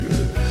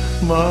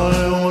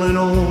My one and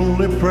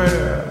only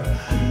prayer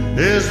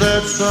is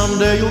that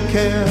someday you'll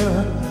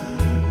care.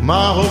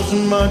 My hopes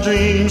and my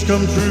dreams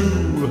come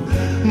true.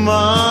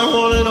 My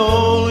one and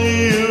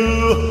only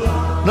you.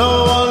 No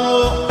one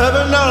will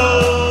ever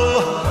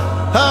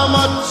know how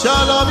much I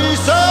love you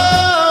so.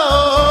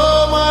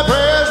 My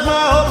prayers,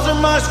 my hopes,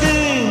 and my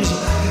schemes